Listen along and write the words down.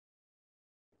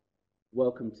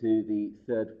Welcome to the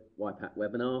third WIPAC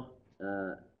webinar.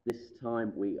 This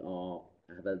time we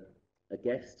have a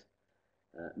guest,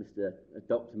 Mr.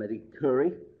 Dr. Mehdi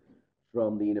Khoury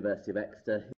from the University of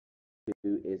Exeter,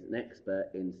 who is an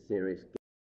expert in serious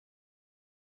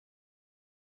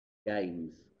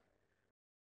games.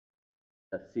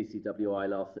 CCWI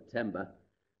last September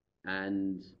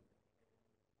and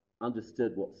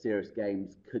understood what serious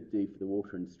games could do for the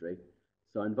water industry.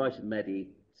 So I invited Mehdi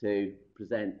to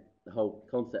present the whole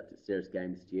concept of serious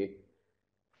games to you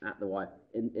at the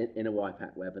in a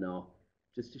WIPAC webinar,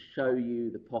 just to show you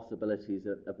the possibilities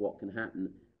of what can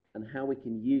happen and how we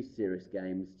can use serious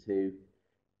games to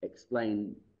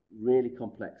explain really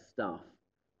complex stuff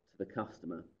to the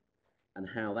customer and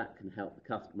how that can help the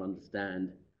customer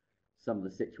understand some of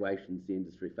the situations the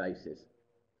industry faces.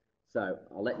 So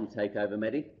I'll let you take over,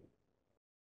 Mehdi.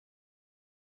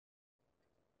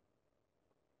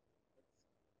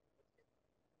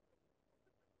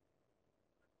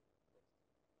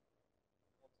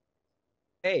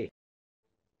 Hey,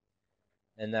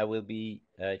 and it will be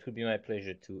my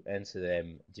pleasure to answer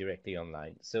them directly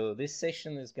online. So this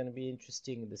session is going to be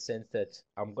interesting in the sense that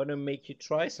I'm going to make you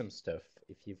try some stuff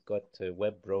if you've got a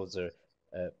web browser,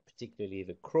 particularly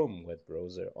the Chrome web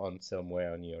browser on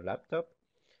somewhere on your laptop.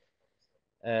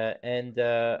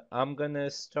 I'm going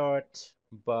to start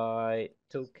by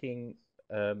talking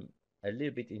a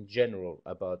little bit in general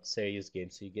about serious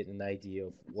games so you get an idea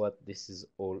of what this is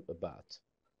all about.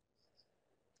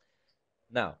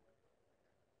 Now,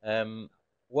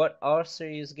 what are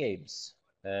serious games?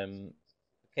 Okay,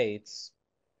 it's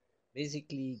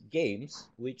basically games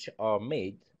which are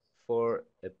made for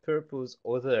a purpose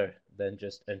other than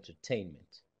just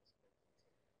entertainment.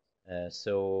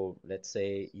 So let's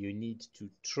say you need to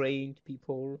train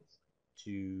people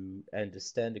to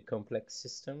understand a complex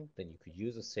system, then you could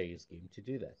use a serious game to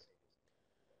do that.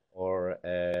 Or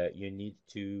you need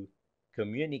to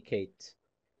communicate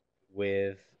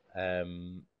with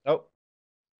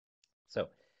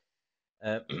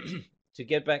to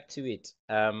get back to it,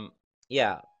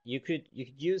 yeah, you could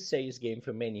use serious game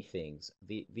for many things.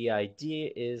 The idea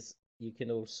is you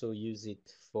can also use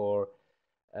it for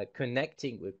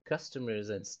connecting with customers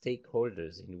and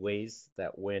stakeholders in ways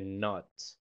that were not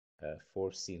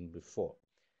foreseen before.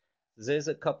 There's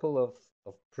a couple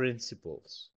of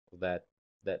principles that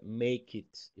make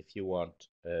it, if you want,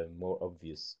 more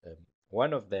obvious.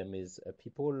 One of them is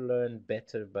people learn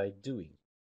better by doing.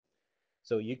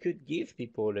 So you could give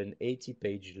people an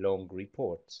 80-page long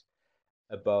report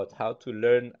about how to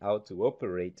learn how to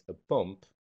operate a pump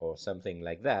or something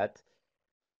like that,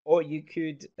 or you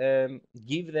could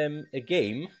give them a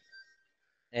game,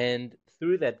 and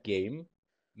through that game,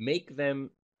 make them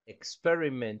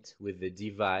experiment with the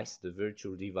device, the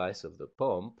virtual device of the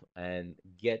pump, and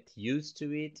get used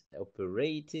to it,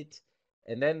 operate it,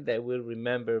 and then they will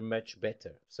remember much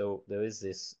better. So there is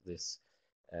this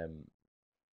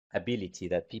ability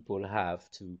that people have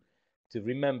to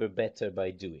remember better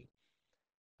by doing.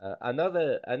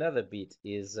 Another bit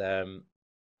is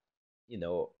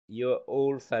you're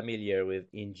all familiar with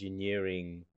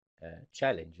engineering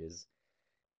challenges,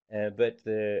 but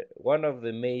one of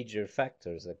the major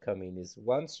factors that come in is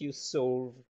once you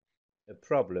solve a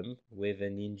problem with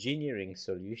an engineering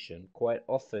solution, quite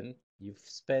often you've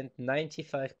spent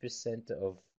 95%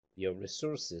 of your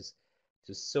resources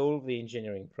to solve the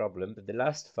engineering problem, but the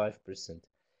last 5%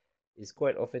 is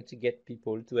quite often to get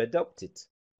people to adopt it.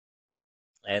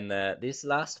 And this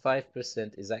last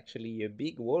 5% is actually a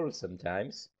big wall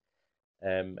sometimes.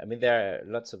 I mean, there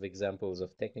are lots of examples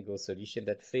of technical solutions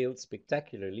that failed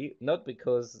spectacularly, not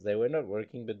because they were not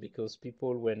working, but because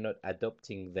people were not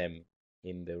adopting them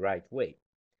in the right way.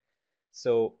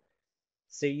 So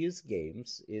serious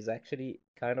games is actually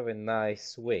kind of a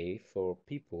nice way for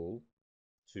people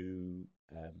to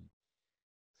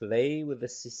play with the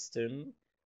system.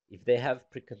 If they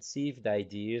have preconceived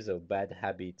ideas or bad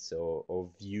habits or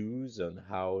views on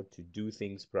how to do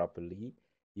things properly,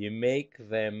 you make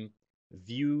them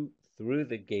view through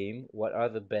the game what are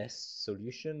the best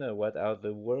solution or what are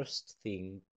the worst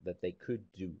thing that they could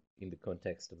do in the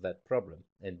context of that problem.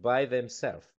 And by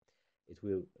themselves, it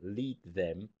will lead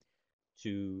them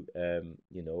to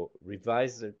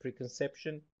revise their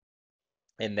preconception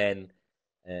and then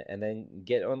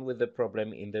get on with the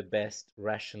problem in the best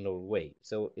rational way.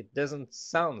 So it doesn't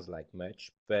sound like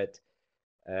much, but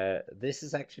this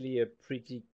is actually a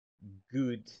pretty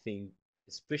good thing,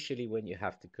 especially when you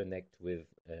have to connect with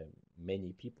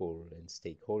many people and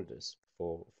stakeholders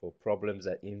for problems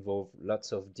that involve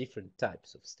lots of different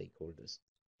types of stakeholders.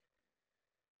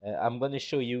 I'm going to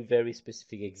show you very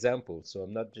specific examples, so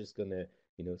I'm not just going to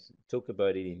talk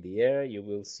about it in the air, you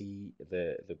will see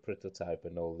the prototype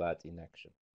and all that in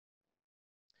action.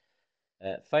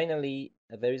 Finally,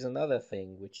 there is another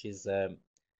thing, which is,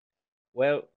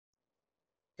 well,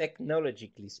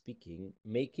 technologically speaking,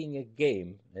 making a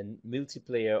game, a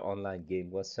multiplayer online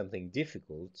game, was something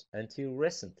difficult until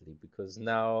recently, because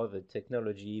now the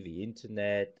technology, the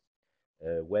internet,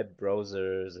 web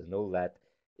browsers, and all that,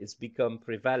 it's become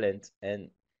prevalent. And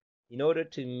in order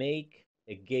to make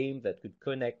a game that could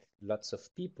connect lots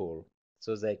of people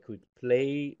so they could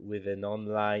play with an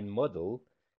online model,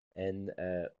 and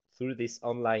through this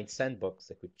online sandbox,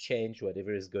 they could change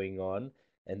whatever is going on,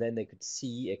 and then they could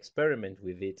see, experiment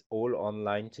with it all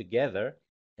online together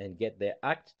and get their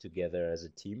act together as a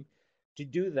team. To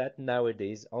do that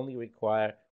nowadays only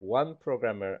require one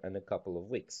programmer and a couple of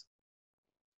weeks.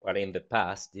 While in the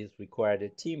past, this required a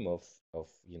team of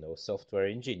software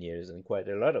engineers and quite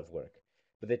a lot of work.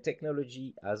 But the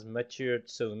technology has matured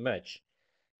so much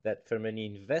that from an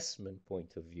investment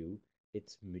point of view,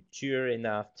 it's mature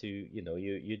enough to,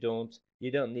 you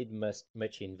don't need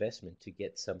much investment to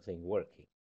get something working.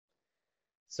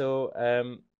 So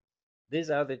these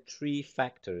are the three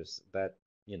factors that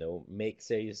make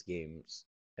serious games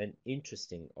an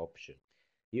interesting option.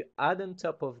 You add on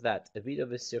top of that a bit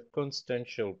of a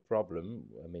circumstantial problem,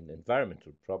 I mean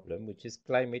environmental problem, which is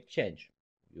climate change.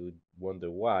 You would wonder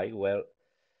why. Well,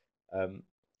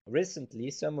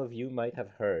 recently some of you might have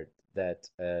heard that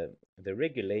the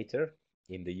regulator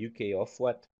in the UK,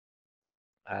 Ofwat,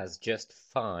 has just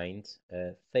fined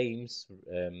Thames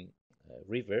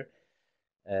River,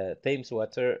 Thames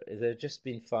Water. They've just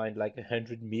been fined like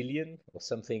 100 million or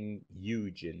something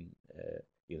huge, and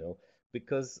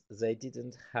because they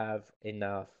didn't have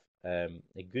enough, a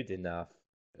good enough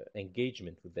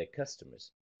engagement with their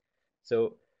customers.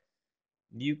 So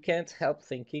you can't help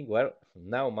thinking, well,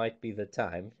 now might be the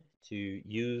time to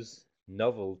use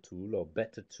novel tool or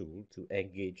better tool to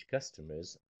engage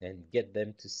customers and get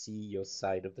them to see your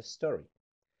side of the story.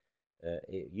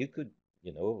 You could,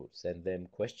 send them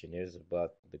questionnaires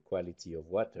about the quality of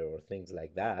water or things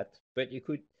like that, but you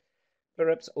could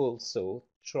perhaps also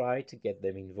try to get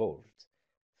them involved.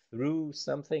 Through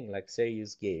something like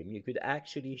Serious Game, you could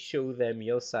actually show them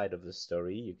your side of the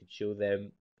story. You could show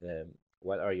them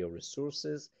what are your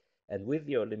resources, and with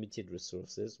your limited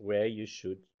resources, where you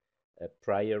should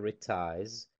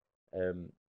prioritize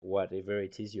whatever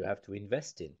it is you have to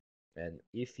invest in. And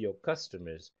if your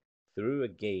customers, through a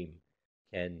game,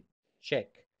 can check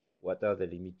what are the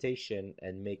limitations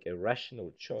and make a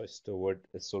rational choice toward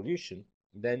a solution,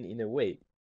 then in a way,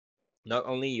 not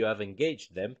only you have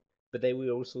engaged them, but they will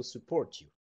also support you.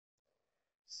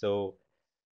 So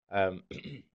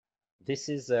this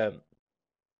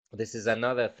is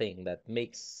another thing that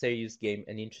makes Serious Game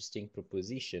an interesting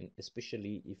proposition,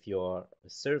 especially if you are a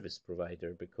service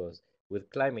provider, because with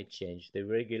climate change, the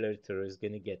regulator is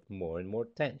going to get more and more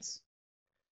tense.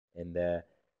 And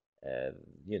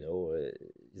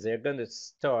they're going to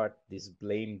start this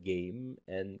blame game,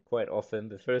 and quite often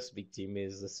the first victim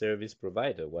is the service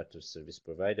provider, water service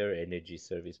provider, energy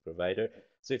service provider.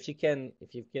 So if you can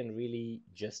really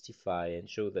justify and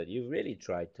show that you've really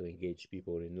tried to engage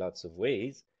people in lots of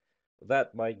ways,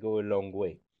 that might go a long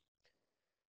way.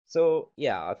 So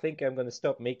yeah, I think I'm going to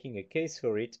stop making a case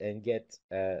for it and get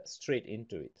straight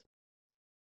into it.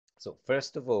 So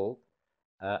first of all,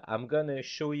 I'm gonna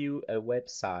show you a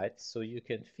website so you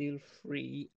can feel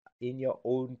free in your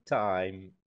own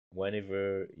time,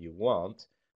 whenever you want,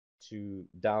 to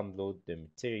download the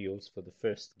materials for the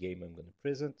first game I'm gonna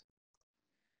present.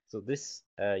 So this,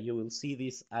 you will see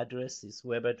this address, this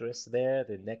web address there,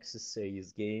 the Nexus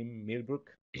Series game, Millbrook.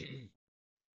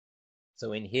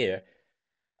 So in here,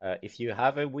 if you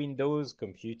have a Windows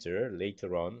computer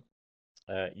later on,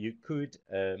 you could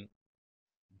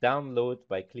download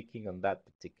by clicking on that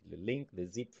particular link, the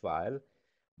zip file.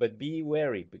 But be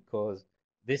wary, because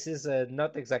this is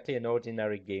not exactly an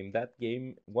ordinary game. That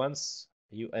game, once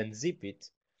you unzip it,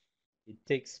 it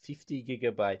takes 50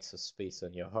 gigabytes of space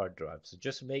on your hard drive. So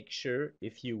just make sure,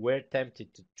 if you were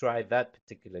tempted to try that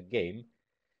particular game,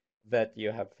 that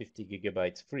you have 50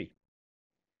 gigabytes free.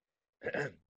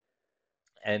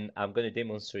 And I'm going to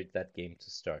demonstrate that game to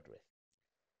start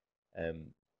with.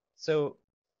 So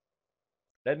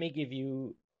let me give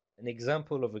you an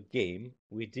example of a game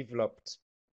we developed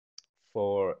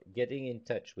for getting in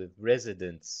touch with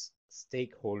residents,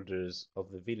 stakeholders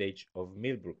of the village of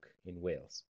Millbrook in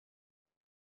Wales.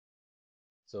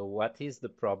 So what is the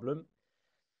problem?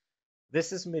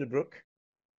 This is Millbrook,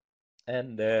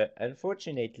 and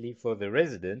unfortunately for the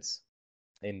residents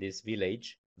in this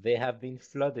village, they have been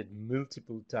flooded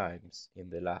multiple times in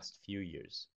the last few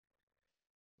years.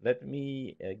 let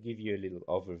me give you a little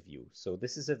overview. So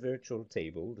this is a virtual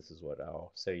table. This is what our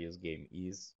serious game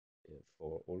is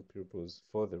for all purpose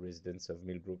for the residents of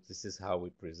Millbrook. This is how we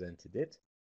presented it.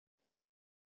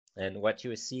 And what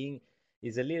you're seeing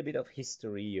is a little bit of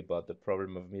history about the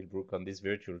problem of Millbrook on this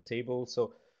virtual table.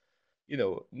 So, you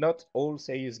know, not all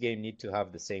serious games need to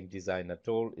have the same design at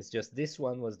all. It's just this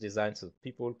one was designed so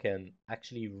people can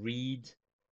actually read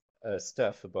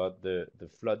stuff about the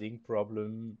flooding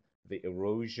problem, the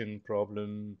erosion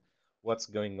problem, what's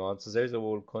going on. So there's a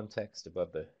whole context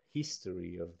about the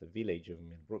history of the village of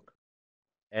Millbrook.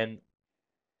 And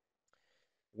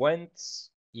once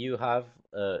you have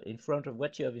in front of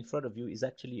what you have in front of you is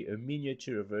actually a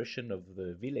miniature version of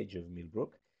the village of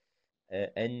Millbrook.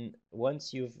 And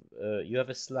once you have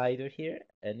a slider here,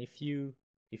 and if you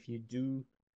do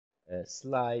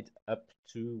slide up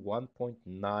to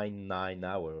 1.99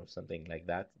 hour or something like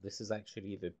that, this is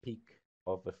actually the peak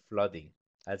of the flooding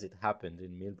as it happened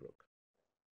in Millbrook.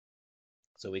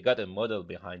 So we got a model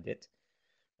behind it.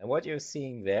 And what you're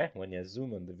seeing there when you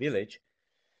zoom on the village,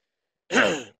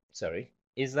 sorry,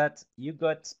 is that you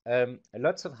got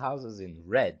lots of houses in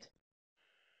red.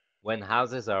 When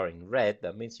houses are in red,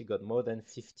 that means you got more than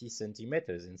 50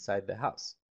 centimeters inside the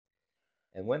house.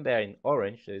 And when they're in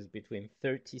orange, there's between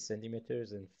 30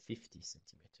 centimeters and 50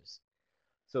 centimeters.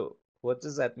 So what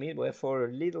does that mean? Well, for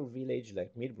a little village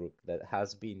like Millbrook that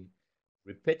has been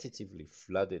repetitively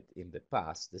flooded in the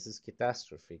past, this is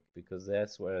catastrophic because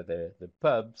that's where the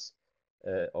pubs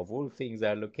of all things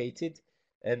are located,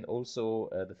 and also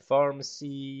the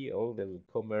pharmacy, all the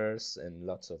commerce, and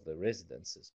lots of the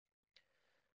residences.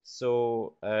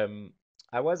 So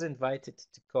I was invited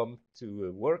to come to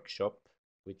a workshop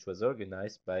which was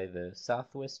organized by the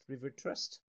Southwest River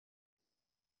Trust.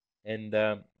 And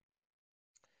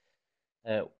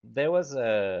there was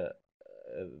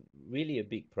really a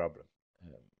big problem.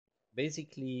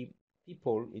 Basically,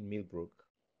 people in Millbrook,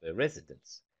 the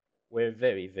residents, were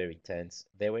very, very tense.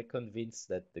 They were convinced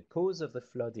that the cause of the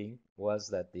flooding was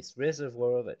that this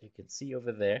reservoir that you can see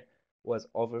over there was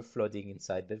overflowing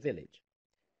inside the village.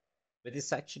 But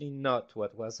it's actually not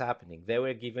what was happening. They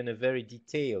were given a very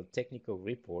detailed technical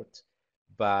report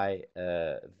by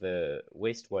the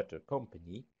wastewater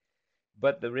company,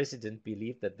 but the resident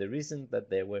believed that the reason that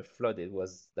they were flooded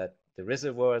was that the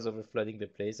reservoir was overflooding the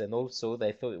place, and also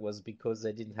they thought it was because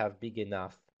they didn't have big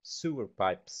enough sewer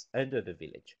pipes under the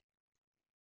village.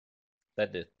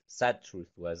 But the sad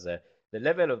truth was the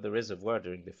level of the reservoir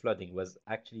during the flooding was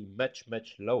actually much,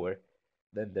 much lower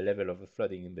than the level of the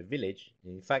flooding in the village.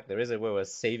 In fact, the reservoir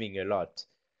was saving a lot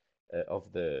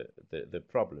of the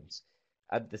problems.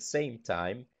 At the same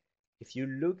time, if you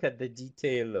look at the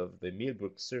detail of the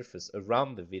Millbrook surface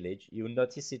around the village, you'll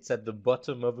notice it's at the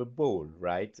bottom of a bowl,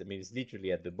 right? I mean, it's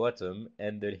literally at the bottom,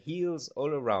 and the hills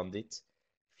all around it,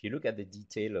 if you look at the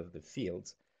detail of the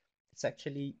fields, it's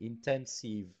actually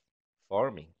intensive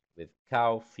farming with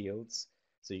cow fields.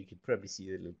 So you could probably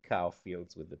see the little cow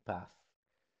fields with the path.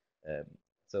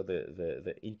 So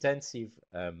the intensive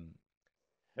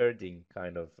herding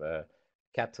kind of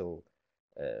cattle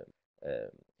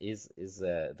is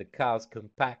the cows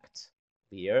compact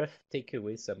the earth, take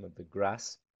away some of the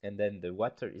grass, and then the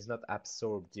water is not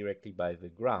absorbed directly by the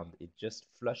ground. It just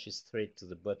flushes straight to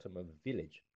the bottom of the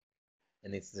village.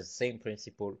 And it's the same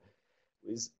principle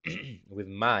with with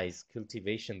maize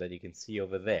cultivation that you can see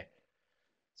over there.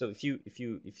 So if you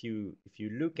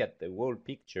look at the whole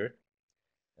picture,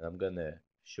 and I'm gonna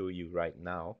show you right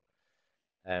now,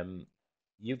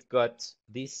 you've got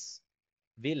this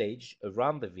village.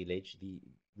 Around the village,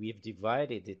 we've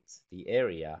divided the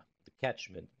area, the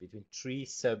catchment, between 3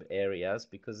 sub areas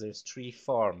because there's 3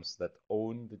 farms that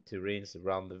own the terrains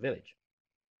around the village.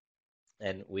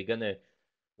 And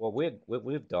what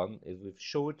we've done is we've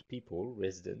showed people,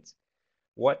 residents,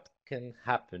 what can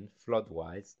happen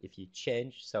flood-wise if you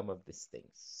change some of these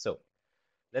things. So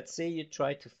let's say you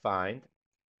try to find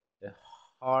a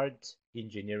hard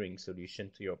engineering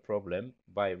solution to your problem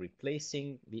by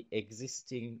replacing the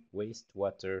existing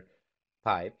wastewater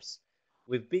pipes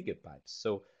with bigger pipes.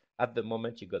 So at the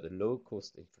moment you got a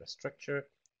low-cost infrastructure.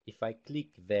 If I click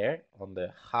there on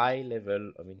the high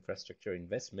level of infrastructure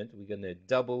investment, we're going to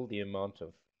double the amount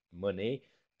of money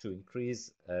to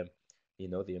increase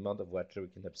the amount of water we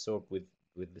can absorb with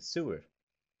the sewer.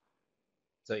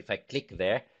 So if I click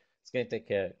there, it's going to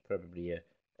take probably a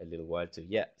little while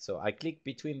to, so I click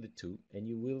between the two, and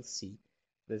you will see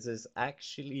this is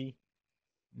actually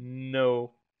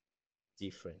no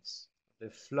difference. The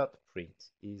footprint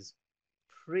is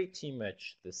pretty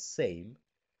much the same,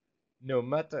 no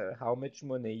matter how much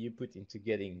money you put into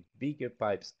getting bigger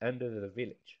pipes under the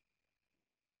village.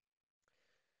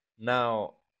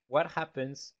 Now, what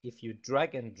happens if you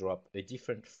drag and drop a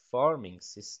different farming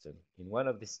system in one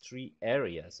of these 3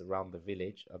 areas around the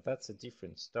village? That's a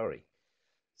different story.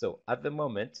 So at the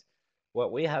moment,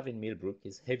 what we have in Millbrook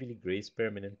is heavily grazed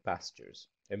permanent pastures,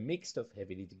 a mix of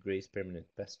heavily grazed permanent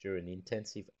pasture and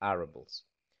intensive arables.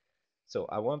 So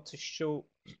I want to show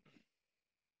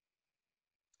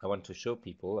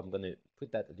people, I'm going to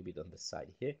put that a little bit on the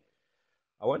side here.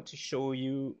 I want to show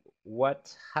you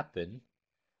what happened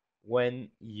when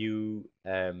you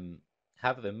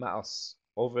have the mouse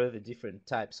over the different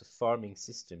types of farming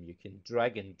system. You can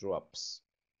drag and drop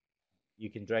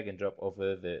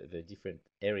over the different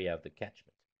area of the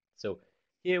catchment. So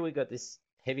here we got this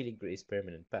heavily grazed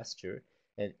permanent pasture,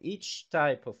 and each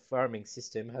type of farming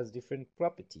system has different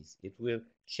properties. It will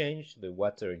change the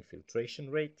water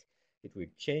infiltration rate, it will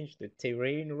change the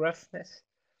terrain roughness,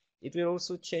 it will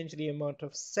also change the amount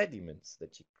of sediments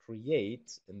that you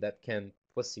create, and that can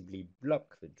possibly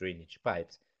block the drainage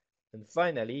pipes. And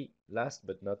finally, last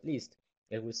but not least,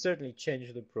 it will certainly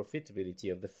change the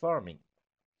profitability of the farming.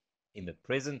 In the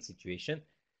present situation,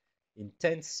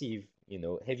 intensive,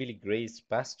 heavily grazed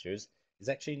pastures is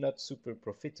actually not super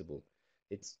profitable.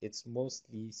 It's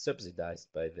mostly subsidized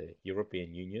by the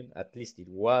European Union, at least it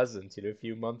was until a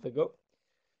few months ago.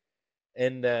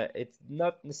 And it's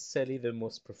not necessarily the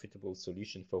most profitable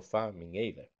solution for farming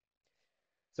either.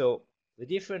 So the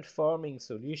different farming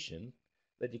solutions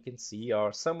that you can see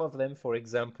are, some of them, for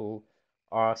example,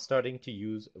 are starting to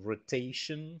use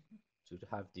rotation to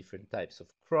have different types of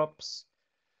crops.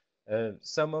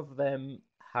 Some of them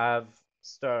have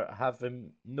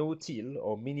no-till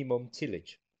or minimum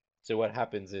tillage. So what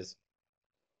happens is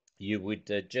you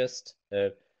would just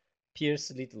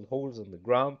pierce little holes on the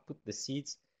ground, put the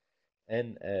seeds,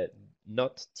 and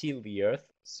not till the earth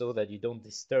so that you don't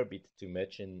disturb it too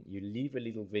much, and you leave a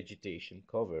little vegetation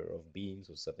cover of beans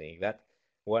or something like that.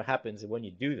 What happens when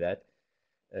you do that,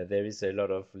 there is a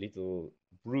lot of little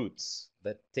roots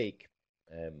that take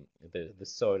the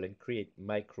soil and create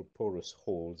microporous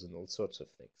holes and all sorts of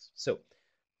things. So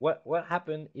what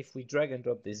happened if we drag and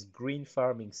drop this green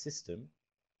farming system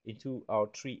into our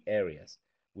 3 areas?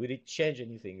 Will it change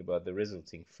anything about the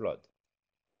resulting flood?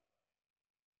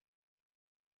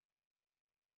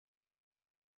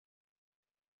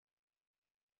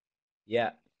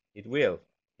 Yeah, it will.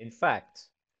 In fact,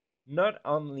 not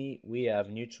only we have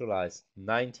neutralized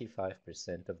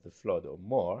 95% of the flood or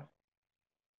more,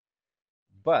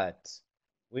 but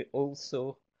we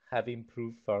also have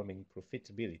improved farming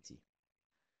profitability.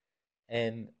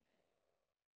 And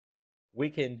we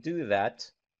can do that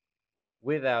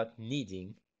without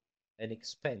needing an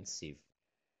expensive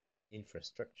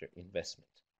infrastructure investment.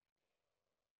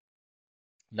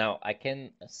 Now I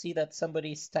can see that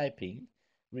somebody is typing,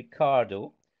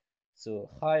 Ricardo. So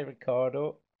hi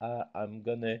Ricardo, I'm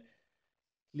gonna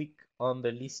click on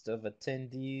the list of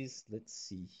attendees. Let's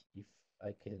see if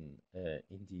I can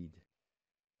indeed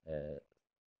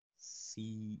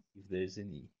see if there's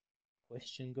any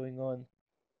question going on.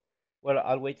 Well,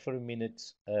 I'll wait for a minute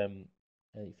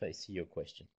if I see your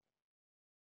question.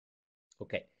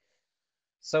 Okay,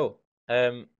 so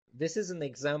this is an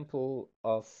example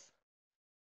of,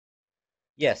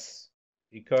 yes,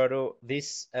 Ricardo,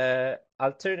 these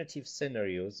alternative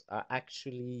scenarios are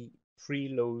actually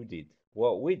preloaded.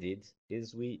 What we did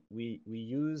is we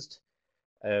used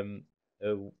a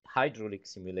hydraulic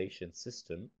simulation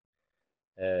system,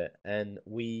 and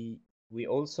we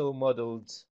also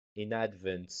modeled in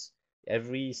advance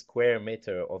every square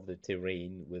meter of the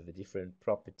terrain with the different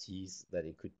properties that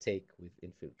it could take with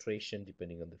infiltration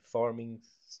depending on the farming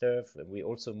stuff. And we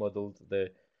also modeled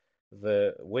the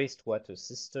wastewater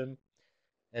system.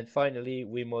 And finally,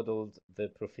 we modeled the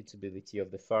profitability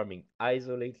of the farming.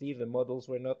 Isolately, the models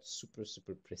were not super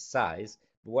precise,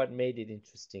 but what made it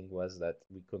interesting was that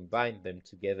we combined them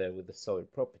together with the soil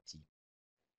property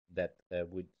that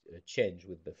would change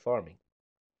with the farming.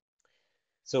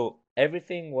 So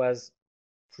everything was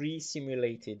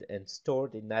pre-simulated and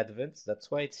stored in advance.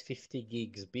 That's why it's 50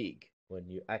 gigs big when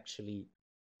you actually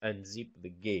unzip the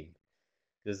game,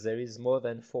 because there is more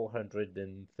than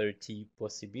 430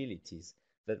 possibilities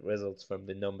that results from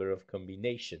the number of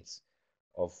combinations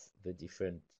of the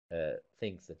different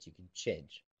things that you can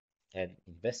change and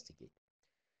investigate.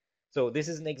 So this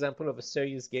is an example of a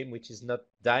serious game which is not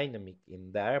dynamic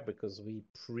in there because we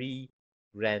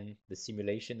pre-ran the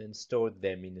simulation and stored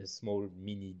them in a small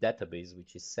mini database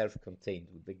which is self-contained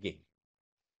with the game.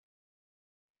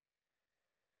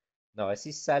 Now I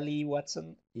see Sally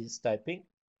Watson is typing.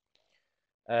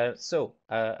 So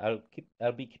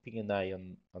I'll be keeping an eye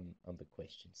on the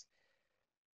questions.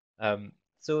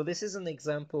 So this is an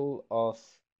example of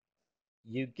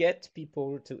you get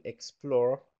people to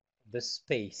explore the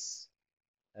space.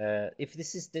 If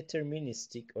this is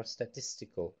deterministic or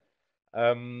statistical,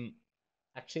 um,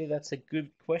 actually, that's a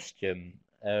good question.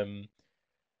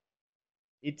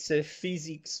 It's a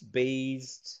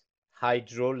physics-based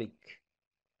hydraulic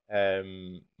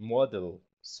model.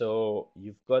 So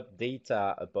you've got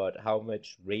data about how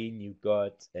much rain you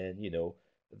got, and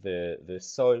the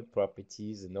soil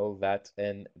properties and all that,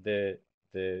 and the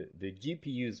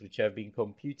GPUs which have been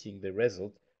computing the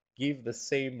result give the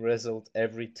same result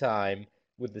every time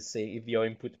with the same if your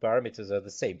input parameters are the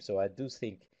same. So I do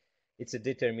think it's a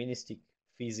deterministic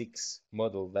physics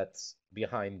model that's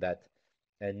behind that,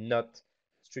 and not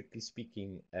strictly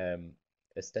speaking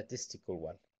a statistical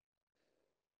one.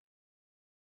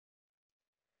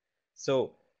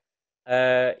 So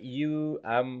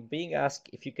I'm being asked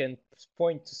if you can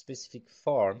point to specific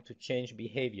farm to change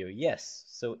behavior. Yes.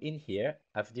 So in here,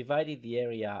 I've divided the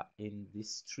area in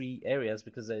these 3 areas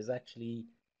because there's actually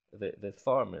the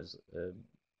farmers.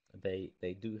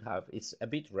 They do have, it's a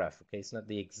bit rough. Okay, it's not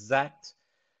the exact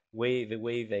way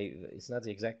it's not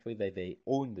the exact way that they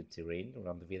own the terrain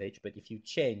around the village. But if you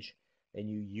change and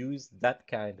you use that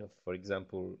kind of, for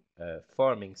example,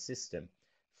 farming system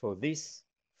for this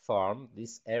farm,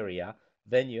 this area,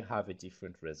 then you have a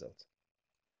different result.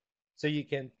 So you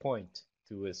can point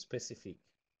to a specific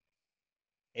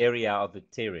area of the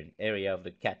terrain, area of the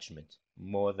catchment,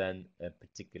 more than a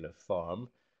particular farm.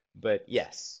 But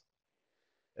yes,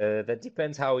 that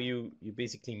depends how you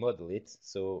basically model it.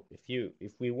 So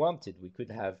if we wanted, we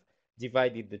could have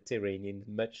divided the terrain in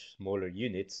much smaller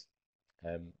units,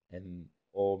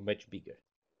 or much bigger.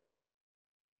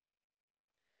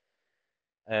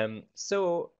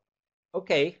 So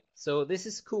okay, so this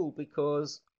is cool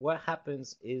because what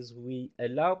happens is we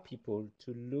allow people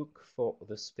to look for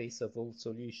the space of all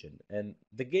solution, and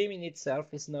the game in itself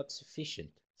is not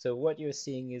sufficient. So what you're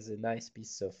seeing is a nice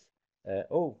piece of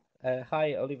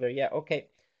hi Oliver. Yeah, okay.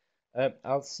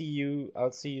 I'll see you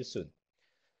soon.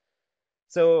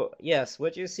 So yes,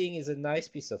 what you're seeing is a nice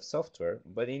piece of software,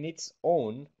 but in its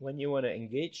own, when you want to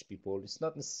engage people, it's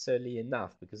not necessarily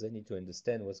enough because they need to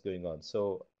understand what's going on.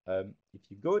 So if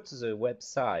you go to the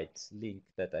website link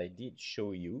that I did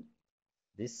show you,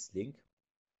 this link,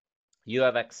 you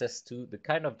have access to the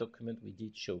kind of document we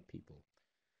did show people.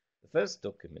 The first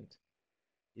document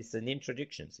is an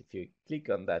introduction. So if you click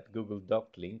on that Google Doc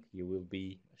link, you will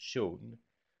be shown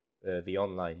the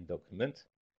online document.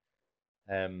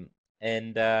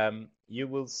 And you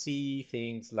will see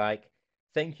things like,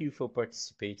 thank you for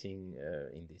participating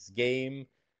in this game.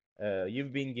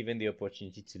 You've been given the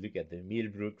opportunity to look at the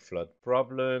Millbrook flood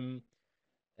problem.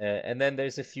 And then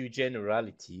there's a few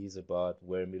generalities about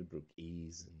where Millbrook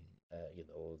is, and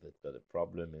they've got a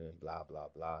problem and blah, blah,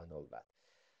 blah, and all that.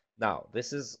 Now,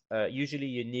 this is usually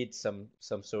you need some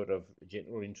sort of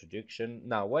general introduction.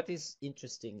 Now, what is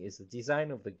interesting is the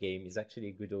design of the game is actually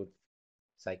a good old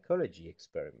psychology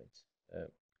experiment.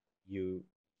 You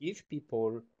give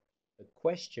people a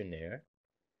questionnaire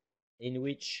in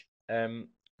which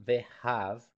they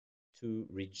have to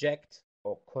reject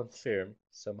or confirm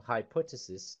some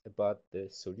hypothesis about the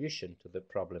solution to the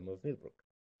problem of Millbrook.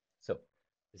 So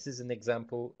this is an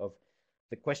example of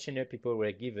the questionnaire people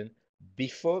were given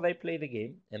before they play the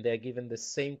game, and they're given the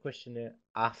same questionnaire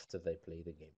after they play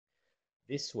the game.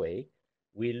 This way,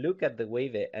 we look at the way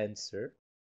they answer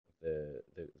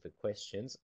the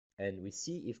questions, and we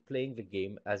see if playing the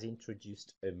game has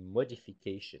introduced a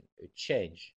modification, a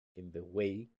change in the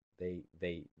way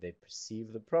they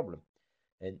perceive the problem.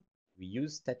 And we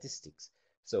use statistics.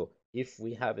 So if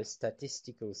we have a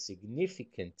statistical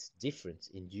significant difference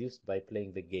induced by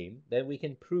playing the game, then we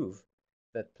can prove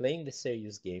that playing the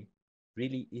serious game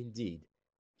really indeed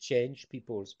change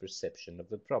people's perception of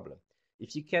the problem.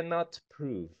 If you cannot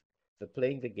prove that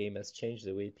playing the game has changed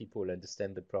the way people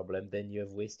understand the problem, then you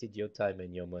have wasted your time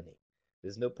and your money.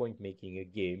 There's no point making a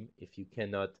game if you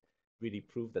cannot really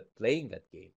prove that playing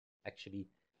that game actually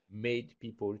made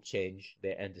people change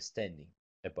their understanding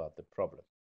about the problem.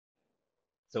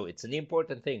 So it's an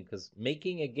important thing, because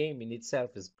making a game in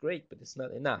itself is great, but it's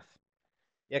not enough.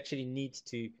 You actually need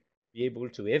to be able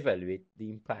to evaluate the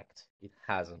impact it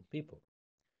has on people.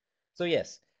 So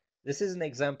yes, this is an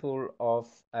example of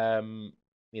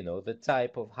the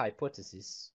type of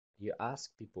hypothesis you ask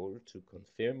people to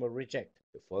confirm or reject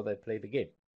before they play the game.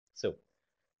 So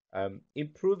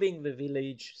improving the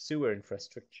village sewer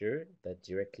infrastructure that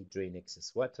directly drain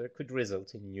excess water could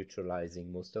result in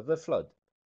neutralizing most of the flood.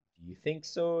 Do you think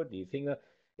so? Do you think that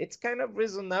it's kind of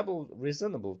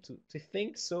reasonable to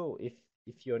think so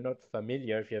if you're not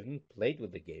familiar, if you haven't played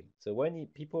with the game? So when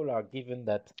people are given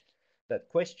that that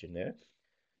questionnaire,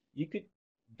 you could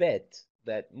bet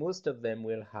that most of them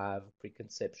will have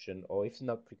preconception, or if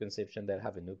not preconception, they'll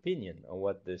have an opinion on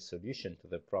what the solution to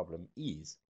the problem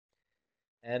is.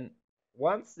 And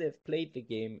once they've played the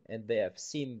game and they have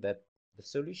seen that the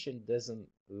solution doesn't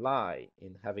lie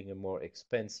in having a more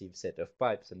expensive set of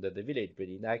pipes under the village, but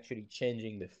in actually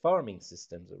changing the farming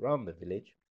systems around the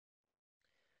village,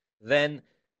 then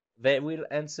they will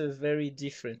answer very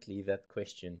differently that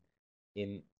question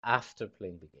in after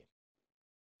playing the game.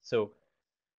 So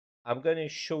I'm going to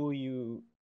show you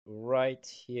right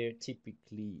here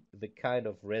typically the kind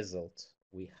of result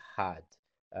we had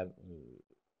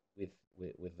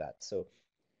with that. So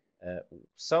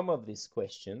some of these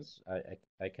questions,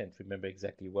 I can't remember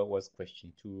exactly what was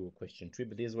question 2 or question 3,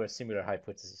 but these were similar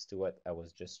hypotheses to what I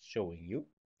was just showing you.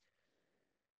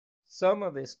 Some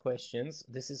of these questions,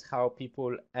 this is how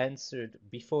people answered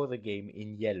before the game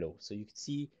in yellow. So you can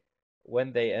see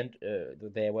when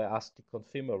they were asked to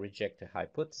confirm or reject a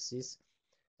hypothesis,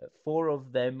 4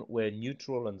 of them were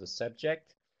neutral on the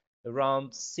subject.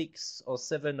 Around 6 or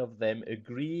 7 of them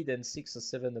agreed and 6 or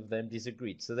 7 of them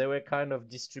disagreed. So they were kind of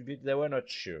distributed. They were not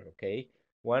sure, okay?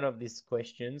 One of these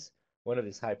questions, one of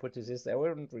these hypotheses, they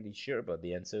weren't really sure about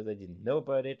the answer. They didn't know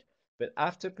about it. But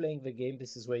after playing the game,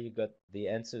 this is where you got the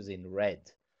answers in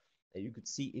red. And you could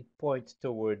see it point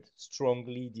toward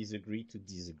strongly disagree to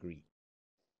disagree.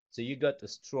 So you got a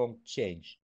strong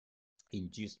change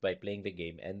induced by playing the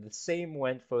game. And the same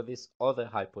went for this other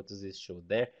hypothesis showed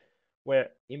there,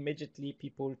 where immediately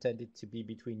people tended to be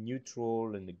between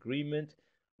neutral and agreement,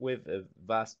 with a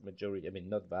vast majority, I mean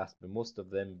not vast, but most of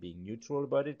them being neutral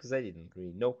about it, because I didn't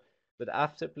really know. But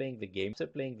after playing the game,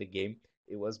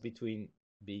 it was between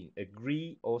being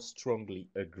agree or strongly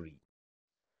agree.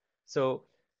 So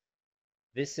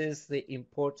this is the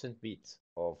important bit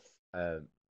of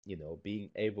being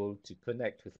able to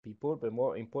connect with people, but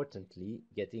more importantly,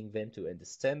 getting them to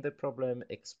understand the problem,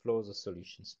 explore the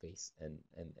solution space, and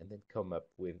then come up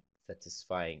with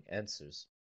satisfying answers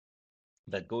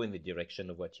that go in the direction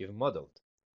of what you've modeled.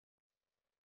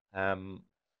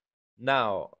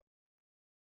 Now,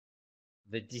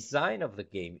 the design of the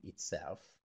game itself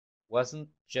wasn't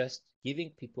just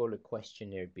giving people a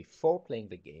questionnaire before playing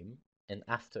the game and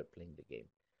after playing the game.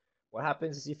 What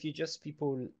happens is if you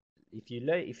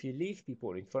leave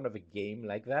people in front of a game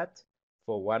like that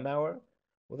for 1 hour,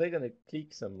 well, they're gonna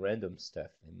click some random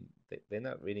stuff, and they're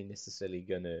not really necessarily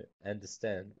gonna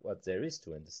understand what there is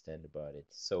to understand about it.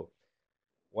 So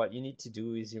what you need to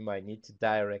do is you might need to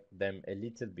direct them a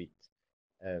little bit.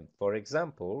 For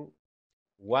example,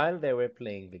 while they were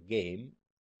playing the game,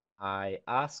 I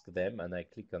asked them, and I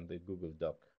click on the Google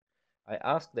Doc, I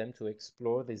asked them to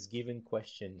explore these given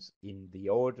questions in the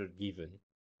order given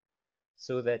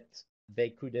so that they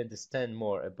could understand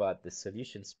more about the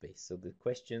solution space. So the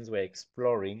questions were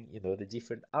exploring, the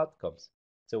different outcomes.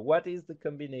 So what is the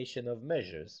combination of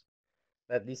measures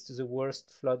that leads to the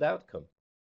worst flood outcome?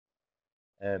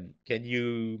 Can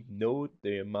you note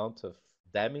the amount of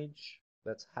damage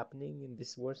that's happening in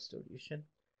this worst solution?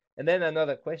 And then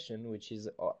another question, which is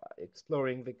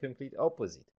exploring the complete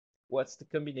opposite. What's the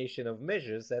combination of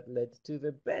measures that led to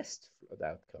the best flood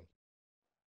outcome?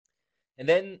 And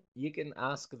then you can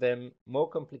ask them more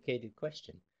complicated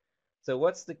question. So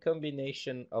what's the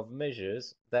combination of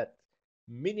measures that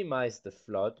minimize the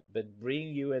flood but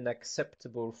bring you an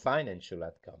acceptable financial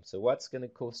outcome? So what's going to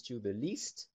cost you the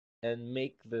least and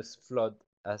make this flood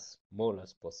as small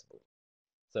as possible?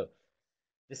 So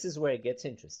this is where it gets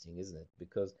interesting, isn't it?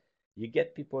 Because you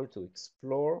get people to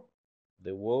explore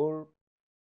the whole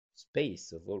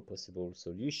space of all possible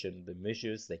solutions, the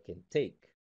measures they can take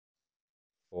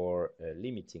for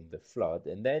limiting the flood,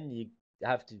 and then you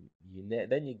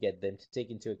get them to take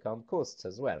into account costs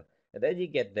as well, and then you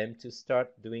get them to start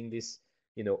doing this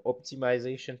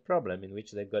optimization problem in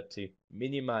which they've got to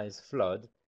minimize flood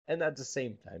and at the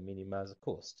same time minimize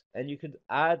cost. And you could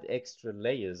add extra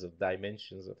layers of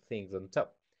dimensions of things on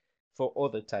top for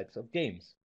other types of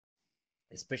games,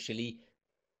 especially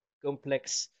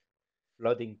complex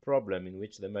flooding problem in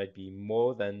which there might be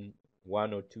more than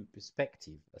 1 or 2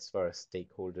 perspectives as far as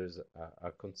stakeholders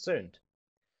are concerned.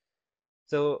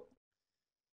 So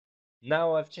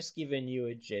now I've just given you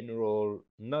a general,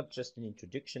 not just an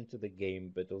introduction to the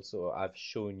game, but also I've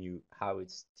shown you how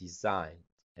it's designed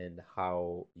and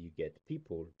how you get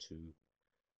people to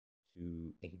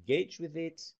engage with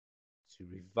it, to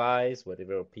revise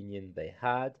whatever opinion they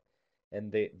had.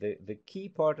 And the key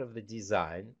part of the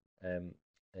design, and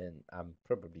I'm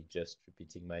probably just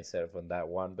repeating myself on that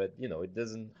one, but it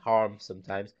doesn't harm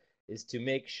sometimes, is to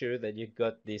make sure that you've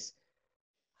got this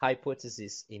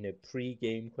hypothesis in a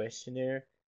pre-game questionnaire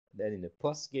then in a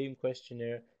post-game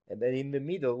questionnaire, and then in the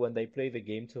middle, when they play the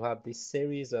game, to have this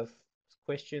series of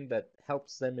questions that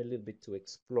helps them a little bit to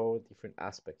explore different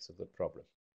aspects of the problem.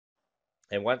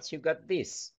 And once you got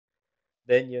this,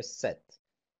 then you're set.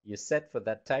 You're set for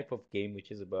that type of game,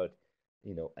 which is about,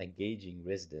 engaging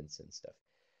residents and stuff.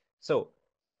 So,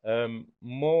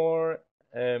 more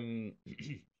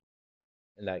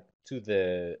like to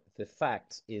the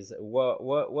fact is what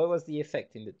was the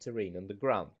effect in the terrain on the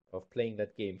ground of playing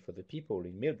that game for the people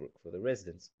in Millbrook, for the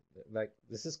residents. Like,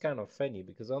 this is kind of funny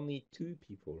because only two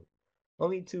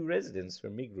residents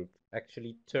from Millbrook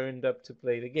actually turned up to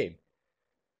play the game.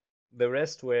 The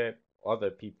rest were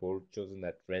other people chosen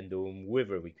at random,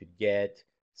 whoever we could get,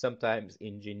 sometimes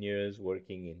engineers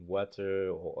working in water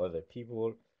or other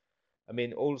people. I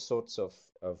mean, all sorts of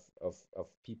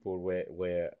people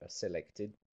were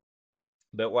selected.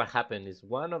 But what happened is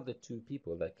one of the two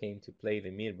people that came to play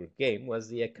the Millbrook game was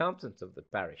the accountant of the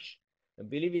parish. And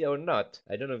believe it or not,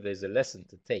 I don't know if there's a lesson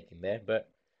to take in there, but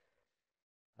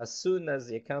as soon as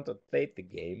the accountant played the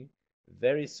game,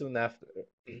 very soon after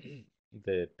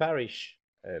the parish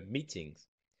meetings,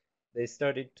 they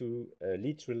started to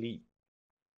literally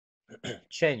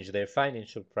change their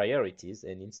financial priorities,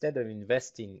 and instead of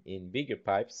investing in bigger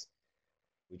pipes,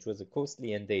 which was a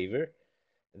costly endeavor,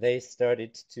 they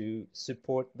started to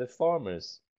support the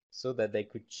farmers so that they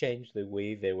could change the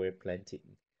way they were planting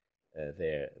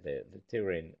the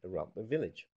terrain around the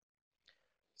village.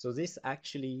 So this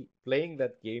actually, playing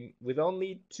that game with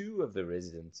only two of the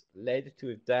residents, led to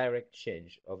a direct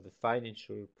change of the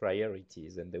financial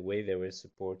priorities and the way they were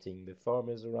supporting the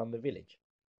farmers around the village.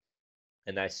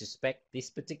 And I suspect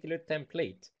this particular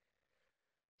template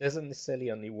doesn't necessarily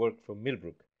only work for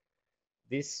Millbrook.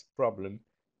 This problem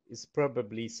is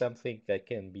probably something that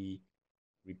can be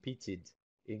repeated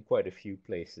in quite a few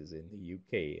places in the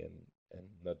UK and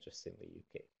not just in the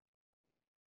UK.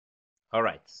 All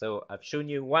right, so I've shown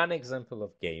you one example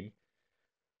of game,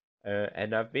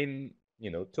 and I've been,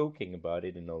 talking about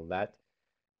it and all that.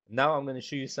 Now I'm going to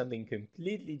show you something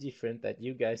completely different that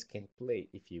you guys can play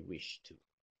if you wish to.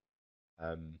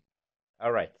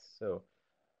 All right, so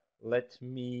let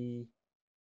me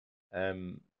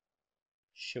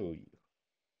show you.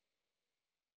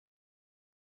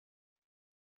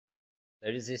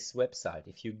 There is this website.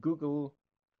 If you Google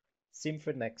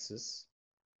Symphonexus,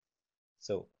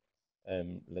 so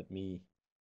let me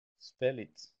spell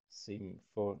it,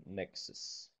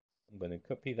 Symphonexus. I'm going to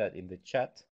copy that in the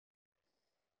chat.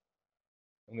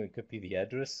 I'm going to copy the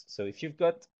address. So if you've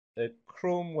got a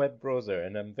Chrome web browser,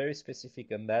 and I'm very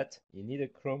specific on that, you need a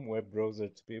Chrome web browser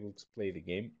to be able to play the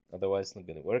game, otherwise it's not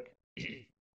going to work.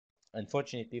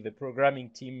 Unfortunately, the programming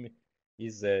team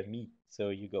is me, so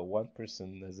you got one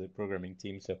person as a programming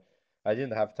team, so I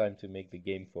didn't have time to make the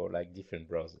game for like different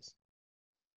browsers.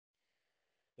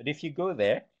 But if you go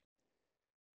there,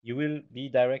 you will be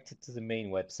directed to the main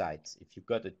website if you've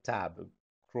got a tab, a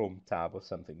Chrome tab or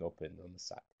something open on the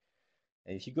side.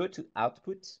 And if you go to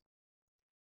output,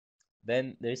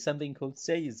 then there is something called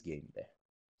Serious Game there.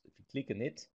 So if you click on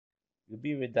it, you'll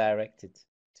be redirected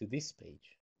to this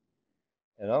page.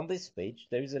 And on this page,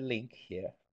 there is a link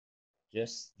here,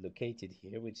 just located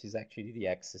here, which is actually the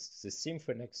access to the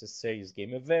Symphonexus Serious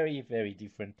Game, a very, very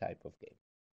different type of game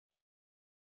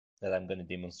that I'm going to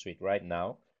demonstrate right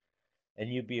now. And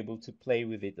you'll be able to play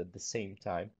with it at the same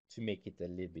time to make it a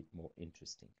little bit more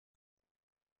interesting.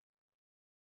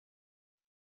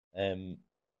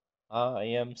 I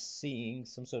am seeing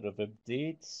some sort of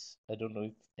updates. I don't know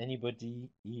if anybody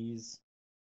is.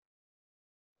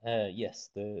 Yes,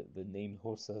 the named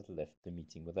host has left the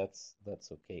meeting, but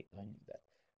that's okay. I knew that.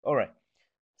 All right.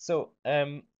 So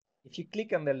if you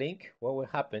click on the link, what will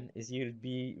happen is you'll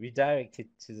be redirected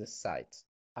to the site.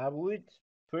 I would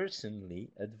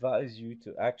personally advise you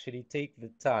to actually take the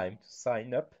time to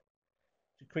sign up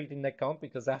to create an account,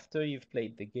 because after you've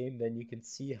played the game, then you can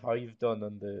see how you've done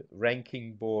on the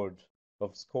ranking board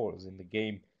of scores in the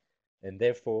game, and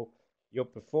therefore your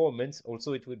performance,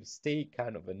 also it will stay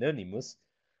kind of anonymous,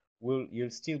 you'll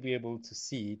still be able to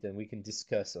see it, and we can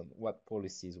discuss on what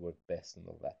policies work best and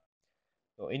all that.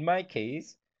 So in my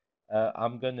case,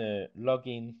 I'm gonna log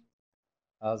in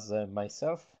as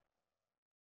myself,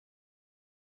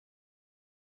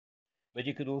 but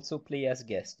you could also play as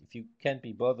guest if you can't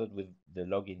be bothered with the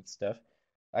login stuff.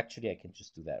 Actually, I can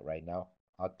just do that right now.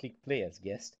 I'll click play as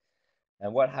guest,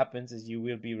 and what happens is you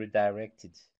will be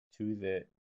redirected to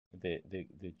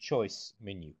the choice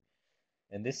menu.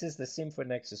 And this is the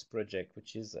Symphonexus project,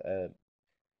 which is a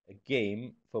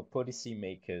game for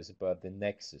policymakers about the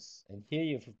Nexus. And here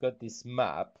you've got this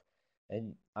map,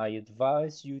 and I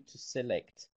advise you to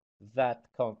select that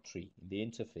country in the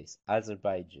interface,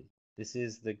 Azerbaijan. This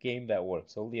is the game that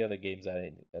works. All the other games are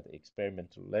at the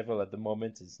experimental level at the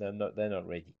moment. They're not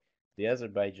ready. The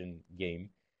Azerbaijan game,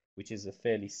 which is a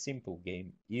fairly simple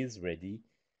game, is ready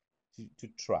to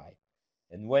try.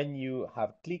 And when you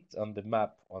have clicked on the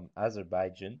map on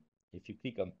Azerbaijan, if you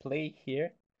click on play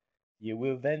here, you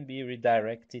will then be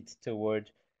redirected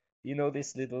toward,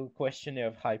 this little questionnaire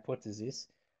of hypothesis.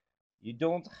 You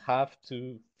don't have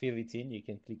to fill it in. You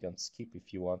can click on skip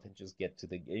if you want and just get to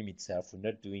the game itself. We're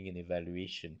not doing an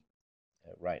evaluation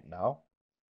right now.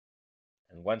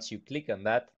 And once you click on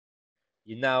that,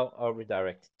 you now are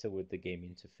redirected toward the game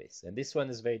interface. And this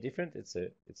one is very different. It's a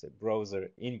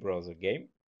in-browser game.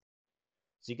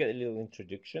 So you get a little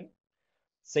introduction,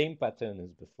 same pattern as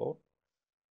before,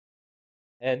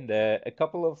 and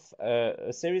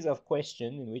a series of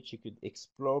questions in which you could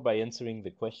explore by answering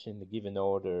the question in the given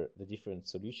order, the different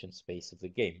solution space of the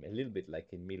game, a little bit like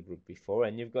in Millbrook before.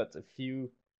 And you've got a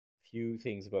few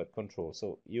things about control.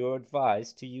 So you're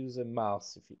advised to use a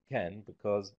mouse if you can,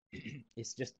 because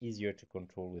it's just easier to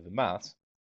control with a mouse.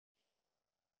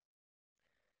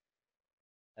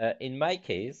 In my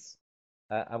case,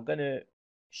 I'm going to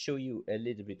show you a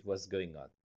little bit what's going on.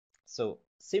 So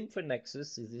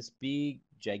SimForNexus is this big,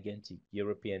 gigantic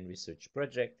European research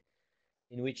project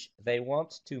in which they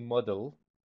want to model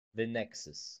the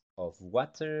nexus of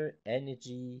water,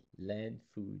 energy, land,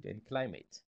 food, and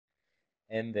climate.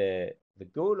 And the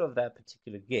goal of that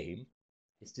particular game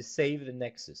is to save the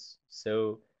nexus.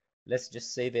 So let's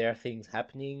just say there are things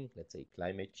happening, let's say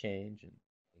climate change and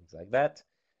things like that.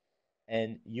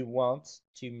 And you want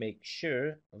to make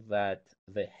sure that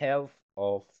the health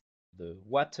of the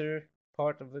water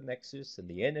part of the nexus and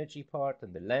the energy part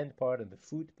and the land part and the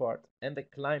food part and the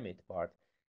climate part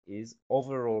is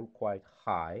overall quite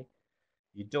high.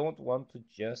 You don't want to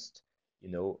just,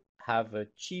 have a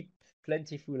cheap,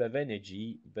 plentiful of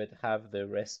energy, but have the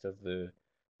rest of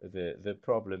the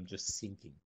problem just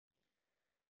sinking.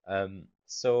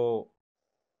 So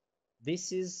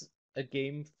this is a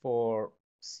game for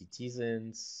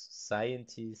citizens,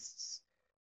 scientists,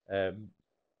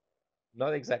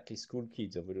 not exactly school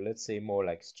kids, but let's say more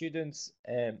like students,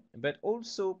 but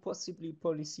also possibly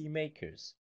policy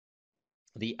makers.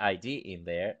 The idea in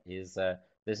there is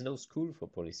there's no school for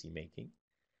policy making,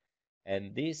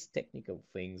 and these technical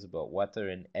things about water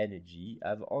and energy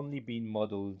have only been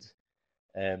modeled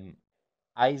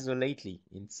isolately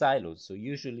in silos. So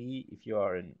usually if you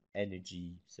are an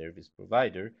energy service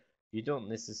provider, you don't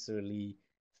necessarily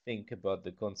think about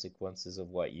the consequences of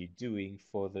what you're doing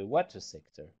for the water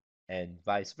sector, and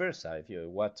vice versa. If you're a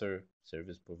water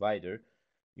service provider,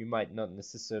 you might not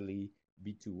necessarily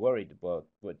be too worried about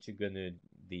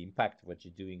the impact of what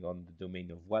you're doing on the domain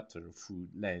of water, food,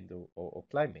 land, or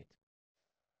climate,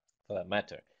 for that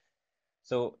matter.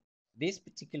 So this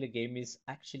particular game is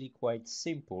actually quite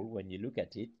simple when you look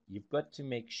at it. You've got to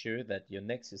make sure that your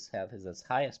nexus health is as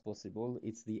high as possible.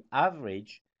 It's the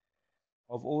average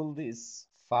of all these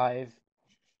 5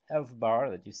 health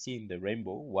bars that you see in the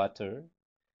rainbow: water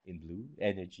in blue,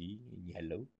 energy in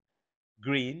yellow,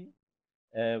 green,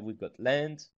 we've got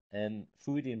land, and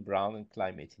food in brown, and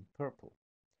climate in purple.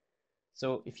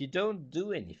 So if you don't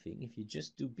do anything, if you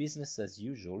just do business as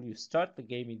usual, you start the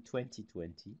game in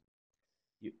 2020,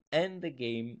 you end the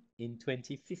game in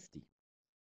 2050,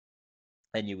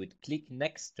 and you would click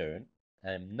next turn.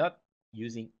 I'm not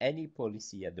using any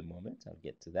policy at the moment, I'll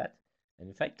get to that. And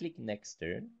if I click next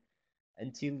turn,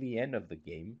 until the end of the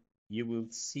game, you will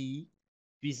see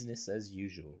business as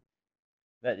usual.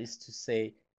 That is to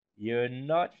say, you're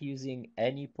not using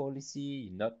any policy,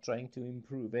 you're not trying to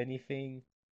improve anything,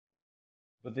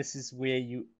 but this is where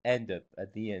you end up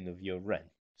at the end of your run.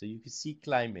 So you can see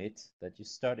climate that you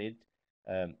started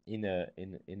in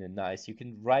a nice. You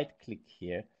can right click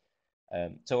here.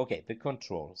 So okay, the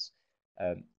controls.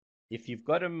 If you've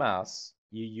got a mouse,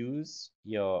 you use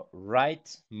your right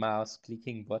mouse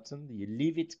clicking button. You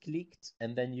leave it clicked,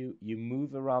 and then you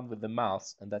move around with the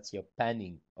mouse, and that's your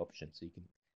panning option. So you can,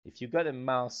 if you've got a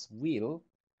mouse wheel,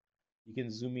 you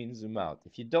can zoom in, zoom out.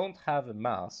 If you don't have a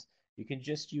mouse, you can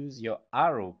just use your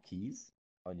arrow keys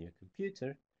on your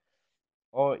computer,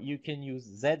 or you can use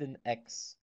Z and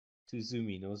X to zoom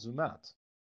in or zoom out.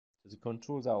 So the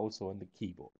controls are also on the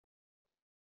keyboard.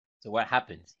 So what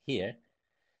happens here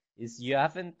is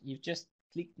you've just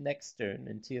clicked next turn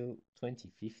until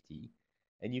 2050,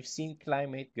 and you've seen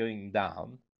climate going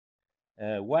down,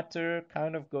 water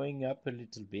kind of going up a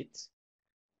little bit,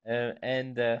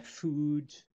 and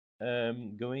food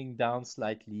going down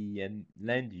slightly, and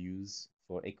land use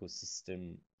for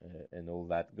ecosystem and all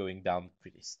that going down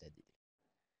pretty steadily.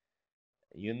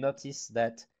 You notice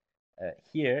that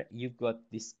here you've got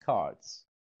these cards.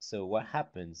 So what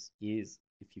happens is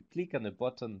if you click on the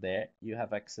button there, you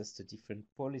have access to different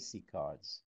policy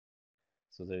cards.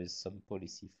 So there is some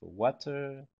policy for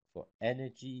water, for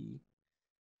energy,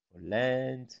 for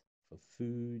land, for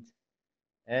food,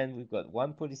 and we've got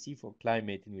one policy for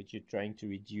climate in which you're trying to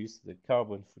reduce the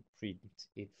carbon footprint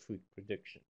in food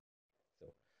production. So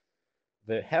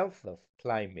the health of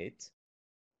climate,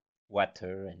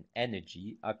 water, and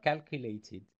energy are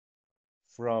calculated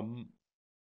from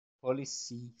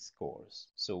policy scores.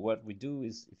 So what we do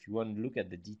is, if you want to look at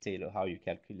the detail of how you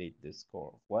calculate the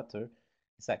score of water,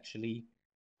 it's actually,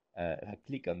 I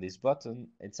click on this button,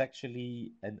 it's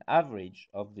actually an average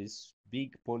of these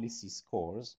big policy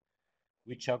scores,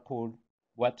 which are called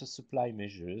water supply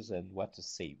measures and water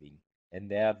saving. And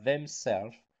they are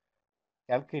themselves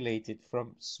calculated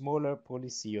from smaller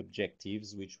policy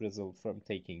objectives, which result from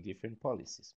taking different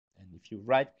policies. And if you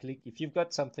right click, if you've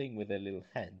got something with a little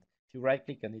hand, if you right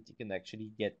click on it, you can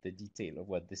actually get the detail of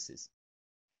what this is.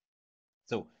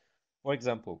 So, for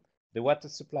example, the water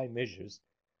supply measures,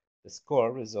 the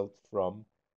score results from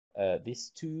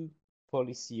these two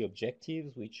policy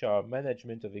objectives, which are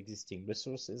management of existing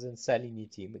resources and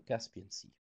salinity in the Caspian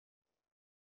Sea.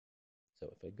 So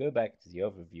if I go back to the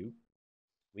overview,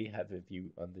 we have a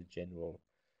view on the general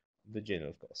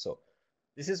score. So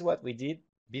this is what we did,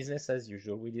 business as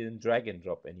usual. We didn't drag and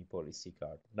drop any policy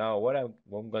card. Now what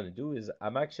I'm going to do is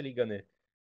I'm actually going to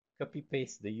copy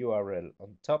paste the URL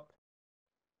on top,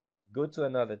 go to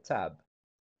another tab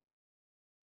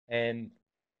and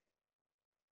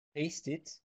paste it,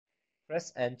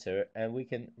 press enter, and we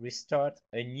can restart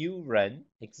a new run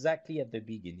exactly at the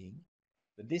beginning.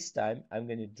 But this time I'm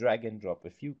going to drag and drop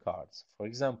a few cards. For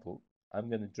example, I'm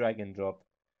going to drag and drop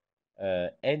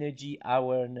energy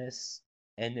awareness,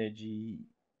 energy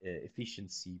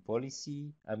efficiency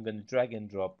policy. I'm going to drag and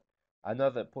drop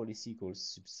another policy called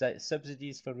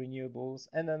subsidies for renewables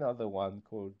and another one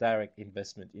called direct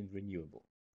investment in renewable.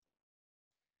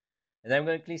 And I'm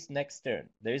going to click next turn.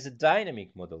 There is a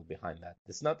dynamic model behind that.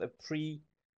 It's not a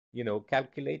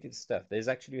calculated stuff. There's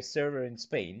actually a server in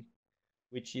Spain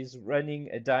which is running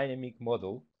a dynamic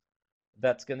model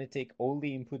that's going to take all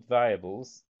the input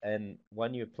variables, and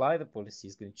when you apply the policy,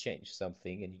 it's going to change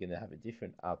something and you're going to have a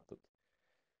different output.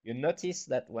 You notice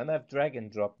that when I've drag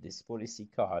and dropped these policy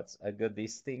cards, I've got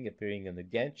this thing appearing on the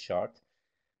Gantt chart.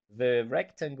 The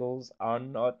rectangles are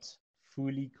not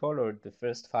fully colored the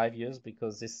first 5 years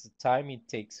because this is the time it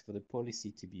takes for the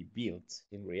policy to be built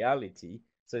in reality.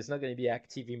 So it's not going to be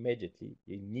active immediately.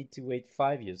 You need to wait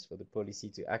 5 years for the policy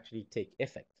to actually take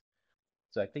effect.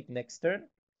 So I click next turn,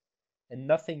 and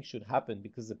nothing should happen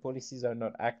because the policies are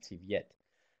not active yet.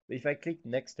 But if I click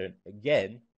next turn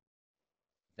again,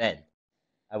 then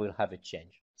I will have a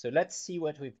change. So let's see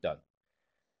what we've done.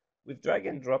 We've drag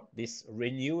and dropped this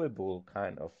renewable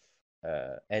kind of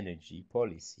energy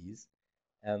policies.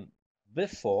 And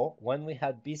before, when we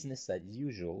had business as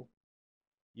usual,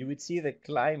 you would see the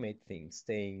climate thing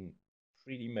staying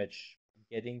pretty much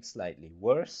getting slightly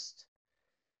worse,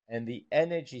 and the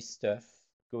energy stuff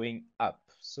going up.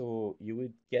 So you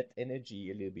would get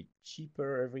energy a little bit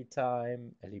cheaper every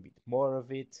time, a little bit more of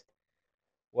it.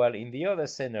 While in the other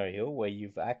scenario, where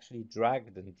you've actually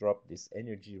dragged and dropped these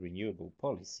energy renewable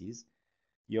policies,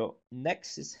 your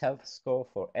Nexus health score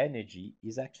for energy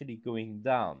is actually going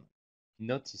down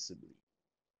noticeably.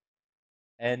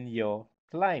 And your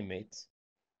climate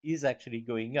is actually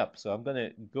going up. So I'm going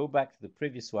to go back to the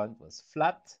previous one. It was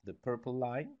flat, the purple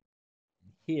line.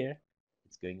 Here,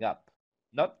 it's going up.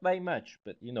 Not by much,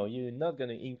 but you're not going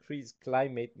to increase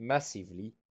climate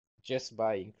massively just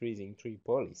by increasing tree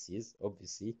policies.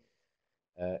 Obviously,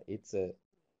 it's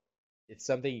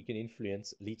something you can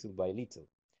influence little by little.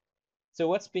 So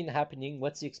what's been happening?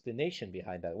 What's the explanation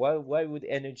behind that? Why would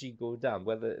energy go down?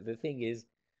 Well, the thing is,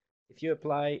 if you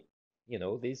apply,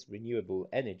 these renewable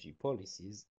energy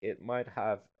policies, it might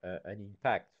have an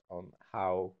impact on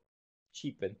how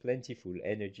cheap and plentiful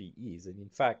energy is. And in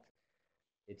fact,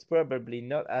 it's probably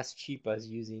not as cheap as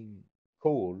using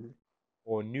coal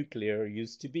or nuclear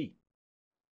used to be.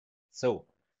 So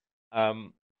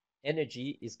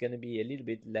energy is going to be a little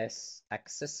bit less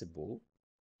accessible,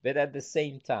 but at the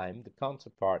same time, the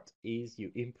counterpart is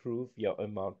you improve your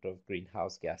amount of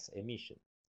greenhouse gas emission.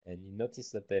 And you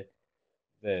notice that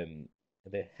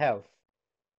the health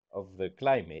of the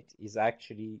climate is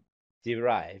actually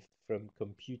derived from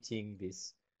computing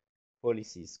these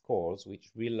policy scores, which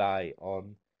rely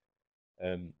on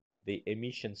the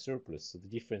emission surplus, so the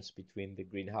difference between the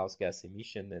greenhouse gas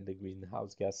emission and the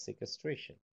greenhouse gas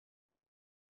sequestration.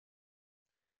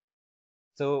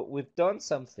 So we've done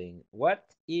something. What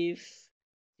if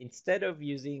instead of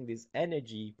using these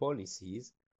energy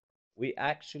policies, we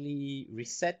actually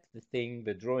reset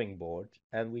the drawing board,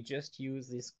 and we just use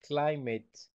this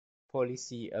climate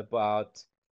policy about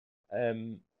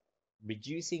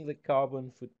reducing the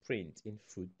carbon footprint in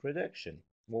food production.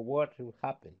 Well, what will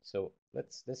happen? So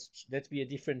let's be a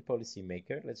different policy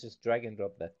maker. Let's just drag and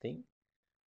drop that thing.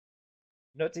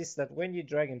 Notice that when you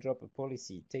drag and drop a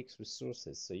policy, it takes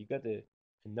resources. So you got a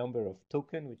number of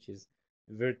token, which is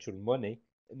virtual money,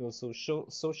 and also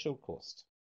social cost.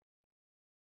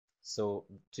 So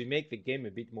to make the game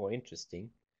a bit more interesting,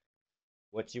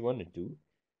 what you want to do,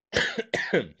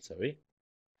 sorry,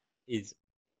 is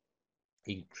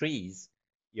increase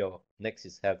your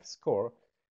Nexus Health score,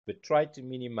 but try to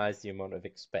minimize the amount of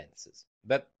expenses.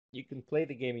 But you can play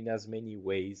the game in as many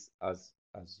ways as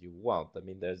you want. I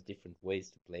mean, there's different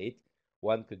ways to play it.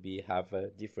 One could be have a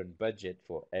different budget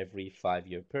for every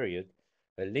 5-year period,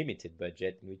 a limited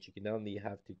budget in which you can only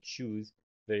have to choose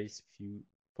very few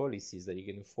policies that you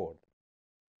can afford.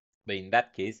 But in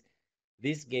that case,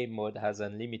 this game mode has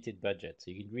unlimited budget, so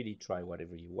you can really try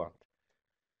whatever you want,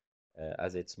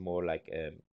 as it's more like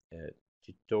a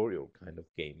tutorial kind of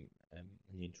game, an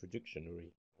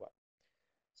introductory one.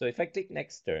 So if I click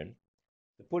next turn,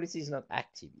 the policy is not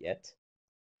active yet.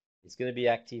 It's going to be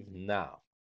active now.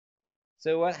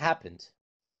 So what happened?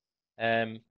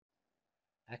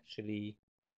 Actually,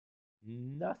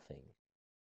 nothing.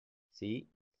 See,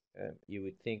 you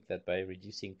would think that by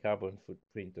reducing carbon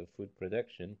footprint of food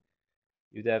production,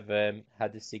 you'd have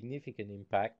had a significant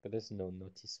impact, but there's no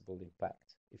noticeable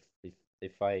impact.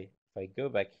 If I go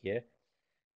back here,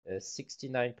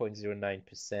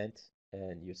 69.09%,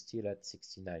 and you're still at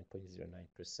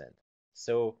 69.09%.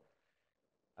 So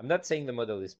I'm not saying the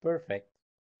model is perfect,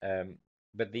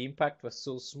 but the impact was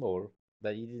so small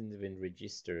that it didn't even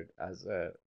register as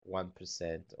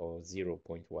 1% or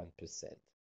 0.1%.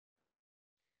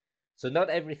 So not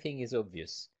everything is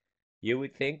obvious. You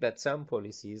would think that some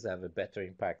policies have a better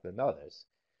impact than others,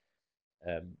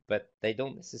 but they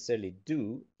don't necessarily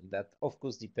do. That, of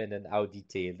course, depends on how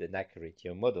detailed and accurate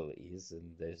your model is,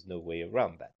 and there's no way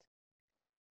around that.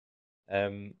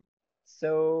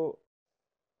 So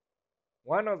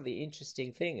one of the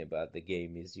interesting things about the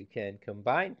game is you can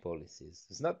combine policies.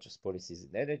 There's not just policies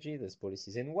in energy, there's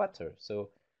policies in water. So,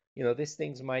 you know, these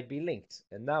things might be linked.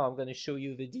 And now I'm going to show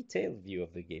you the detailed view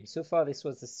of the game. So far, this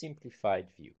was the simplified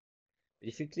view. But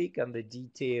if you click on the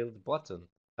detailed button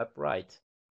up right,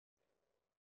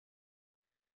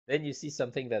 then you see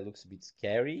something that looks a bit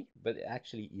scary, but it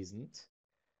actually isn't.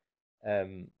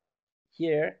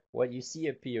 Here, what you see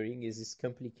appearing is this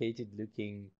complicated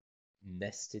looking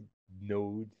nested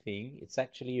node thing. It's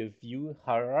actually a view,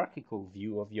 hierarchical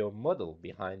view of your model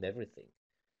behind everything.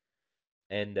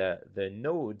 And the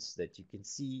nodes that you can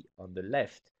see on the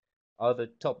left are the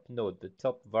top node, the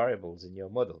top variables in your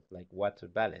model, like water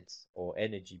balance or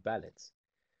energy balance.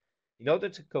 In order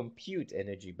to compute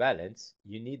energy balance,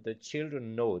 you need the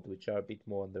children node, which are a bit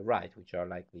more on the right, which are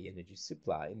like the energy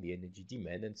supply and the energy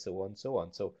demand, and so on, so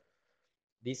on. So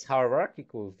this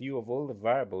hierarchical view of all the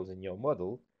variables in your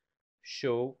model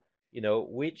show, you know,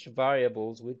 which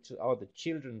variables, which are the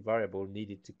children variable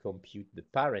needed to compute the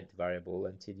parent variable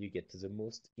until you get to the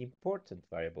most important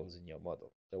variables in your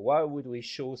model. So why would we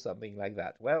show something like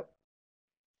that? Well,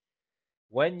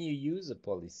 when you use a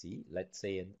policy, let's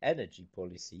say an energy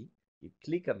policy, you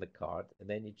click on the card and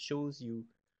then it shows you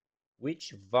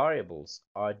which variables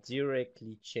are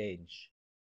directly changed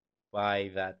by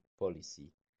that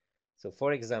policy. So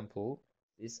for example,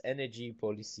 this energy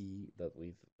policy that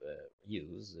we've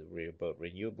used about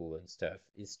renewable and stuff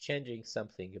is changing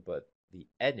something about the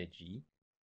energy,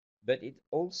 but it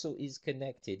also is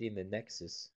connected in the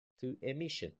nexus to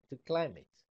emission, to climate.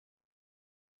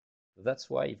 So that's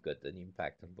why you've got an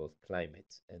impact on both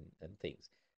climate and things.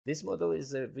 This model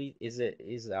is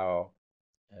our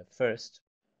first,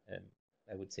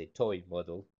 I would say, toy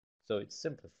model. So it's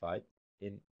simplified.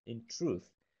 In truth,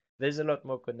 there's a lot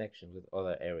more connection with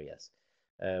other areas.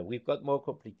 We've got more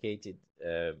complicated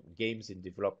games in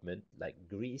development, like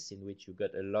Greece, in which you've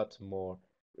got a lot more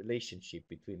relationship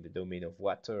between the domain of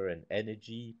water and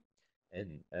energy.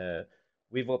 And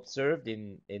we've observed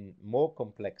in more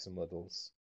complex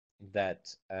models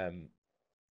that,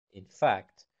 in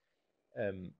fact,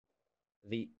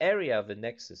 the area of the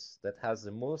nexus that has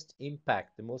the most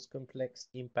impact, the most complex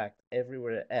impact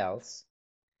everywhere else,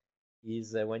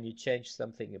 is when you change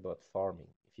something about farming.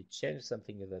 If you change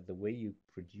something about the way you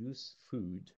produce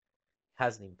food,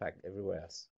 has an impact everywhere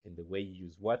else, in the way you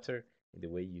use water, in the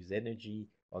way you use energy,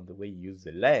 on the way you use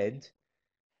the land,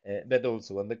 but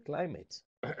also on the climate.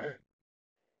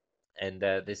 And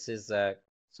this is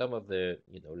some of the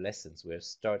lessons we're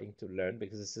starting to learn,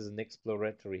 because this is an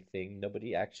exploratory thing.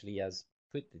 Nobody actually has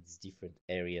put these different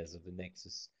areas of the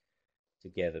nexus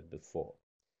together before.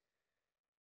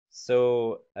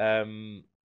 So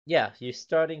yeah, you're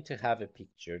starting to have a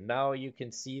picture. Now you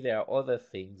can see there are other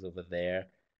things over there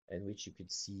in which you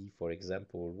could see, for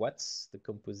example, what's the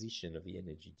composition of the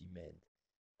energy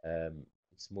demand.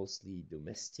 It's mostly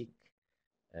domestic,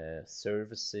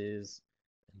 services,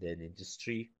 and then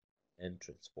industry and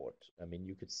transport. I mean,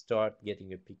 you could start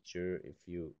getting a picture if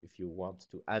you want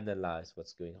to analyze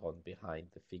what's going on behind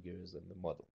the figures and the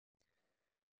model.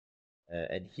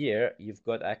 And here you've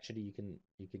got, actually you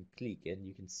can click and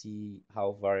you can see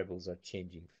how variables are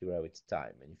changing throughout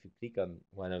time. And if you click on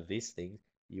one of these things,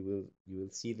 you will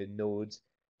see the nodes,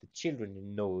 the children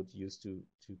in nodes used to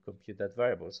compute that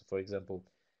variable. So for example,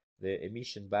 the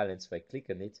emission balance, if I click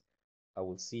on it, I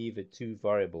will see the two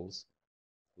variables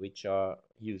which are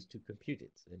used to compute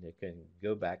it, and I can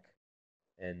go back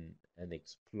and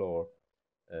explore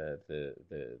the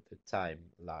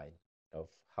timeline of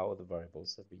how the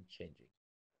variables have been changing.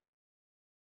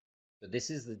 So this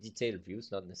is the detailed view.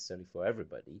 It's not necessarily for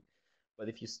everybody, but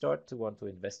if you start to want to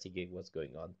investigate what's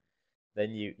going on,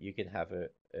 then you can have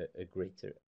a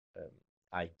greater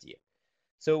idea.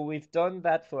 So we've done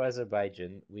that for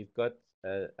Azerbaijan. We've got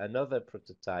another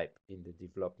prototype in the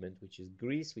development, which is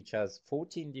Greece, which has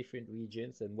 14 different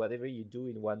regions, and whatever you do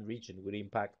in one region will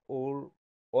impact all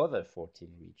other 14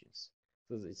 regions.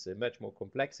 So it's a much more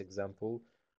complex example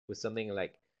with something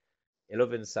like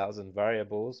 11,000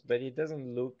 variables, but it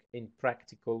doesn't look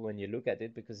impractical when you look at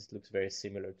it, because it looks very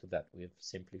similar to that. We've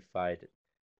simplified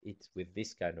it with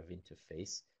this kind of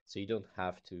interface, so you don't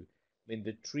have to. I mean,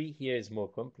 the tree here is more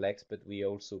complex, but we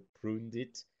also pruned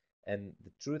it. And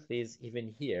the truth is,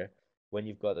 even here, when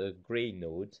you've got a gray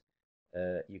node,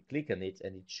 you click on it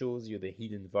and it shows you the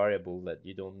hidden variable that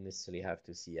you don't necessarily have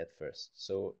to see at first.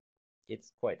 So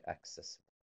it's quite accessible.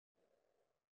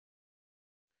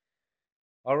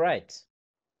 All right.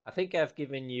 I think I've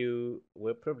given you,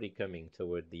 we're probably coming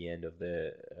toward the end of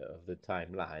the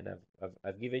timeline.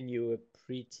 I've given you a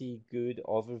pretty good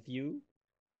overview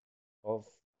of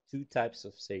two types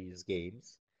of serious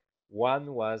games.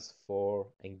 One was for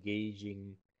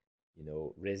engaging,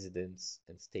 residents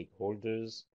and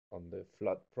stakeholders on the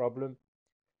flood problem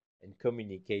and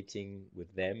communicating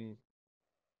with them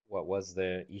what was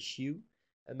the issue.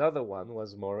 Another one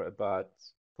was more about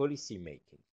policy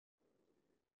making.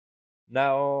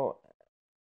 Now,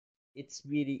 it's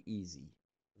really easy.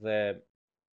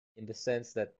 In the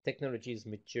sense that technology is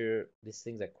mature, these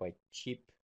things are quite cheap.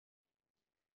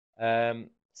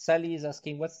 Sally is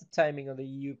asking, what's the timing on the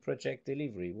EU project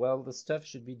delivery? Well, the stuff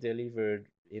should be delivered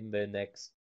in the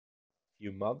next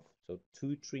few months, so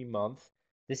 2-3 months.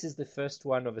 This is the first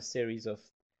one of a series of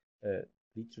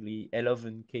literally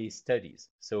 11 case studies.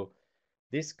 So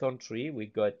this country, we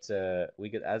got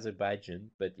Azerbaijan,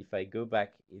 but if I go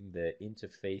back in the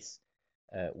interface,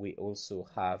 we also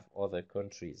have other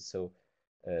countries. So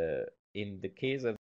in the case of